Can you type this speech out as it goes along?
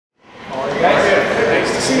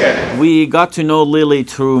We got to know Lily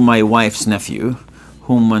through my wife's nephew,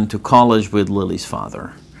 whom went to college with Lily's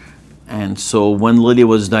father. And so when Lily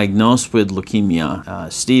was diagnosed with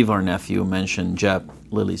leukemia, Steve, our nephew, mentioned Jeb,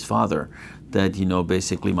 Lily's father, that,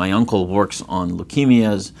 basically my uncle works on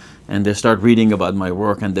leukemias, and they start reading about my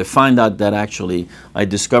work, and they find out that actually I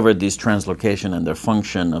discovered this translocation and the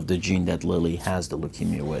function of the gene that Lily has the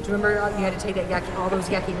leukemia with. Do you remember you had to take that all those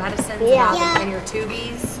yucky medicines and your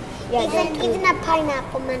tubies? Yeah, even that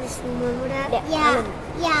pineapple medicine, remember that?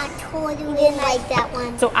 Yeah, totally. We didn't like that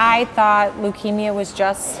one. So I thought leukemia was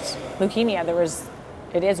just leukemia.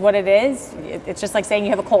 It is what it is. It's just like saying you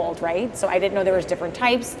have a cold, right? So I didn't know there was different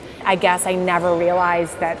types. I guess I never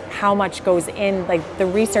realized that how much goes in, like the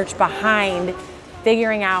research behind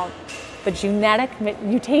figuring out the genetic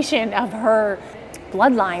mutation of her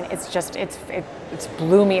bloodline. It's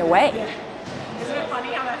blew me away. Isn't it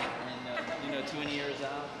funny how that? 20 years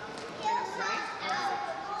out.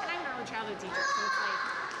 And I'm an early childhood teacher, so it's like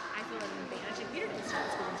I feel an advantage. And Peter didn't start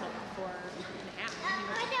school until 4 and a half.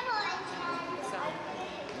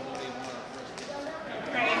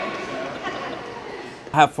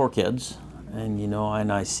 I have 4 kids,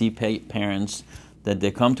 and I see parents that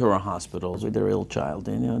they come to our hospitals with their ill child,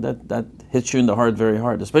 and that hits you in the heart very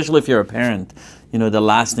hard, especially if you're a parent. The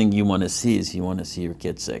last thing you want to see is you want to see your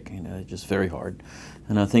kid sick. It's just very hard.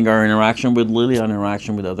 And I think our interaction with Lily, our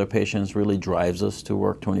interaction with other patients really drives us to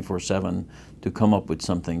work 24/7 to come up with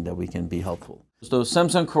something that we can be helpful. So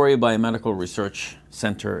Samson Corey Biomedical Research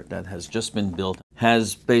Center that has just been built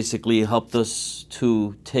has basically helped us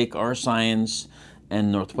to take our science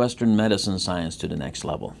and Northwestern medicine science to the next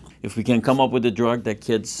level. If we can come up with a drug that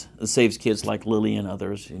saves kids like Lily and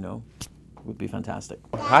others, it would be fantastic.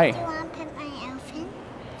 Hi. Do you want to pet my elephant?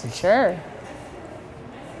 Sure.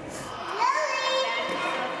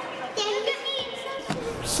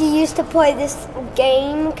 She used to play this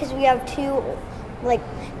game because we have 2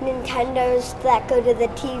 Nintendos that go to the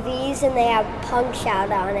TVs and they have Punch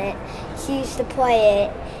Out on it. She used to play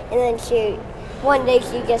it, and then one day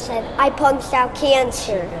she just said, "I punched out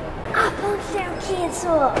cancer." I punched out cancer.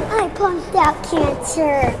 I punched out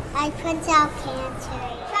cancer. I punched out cancer.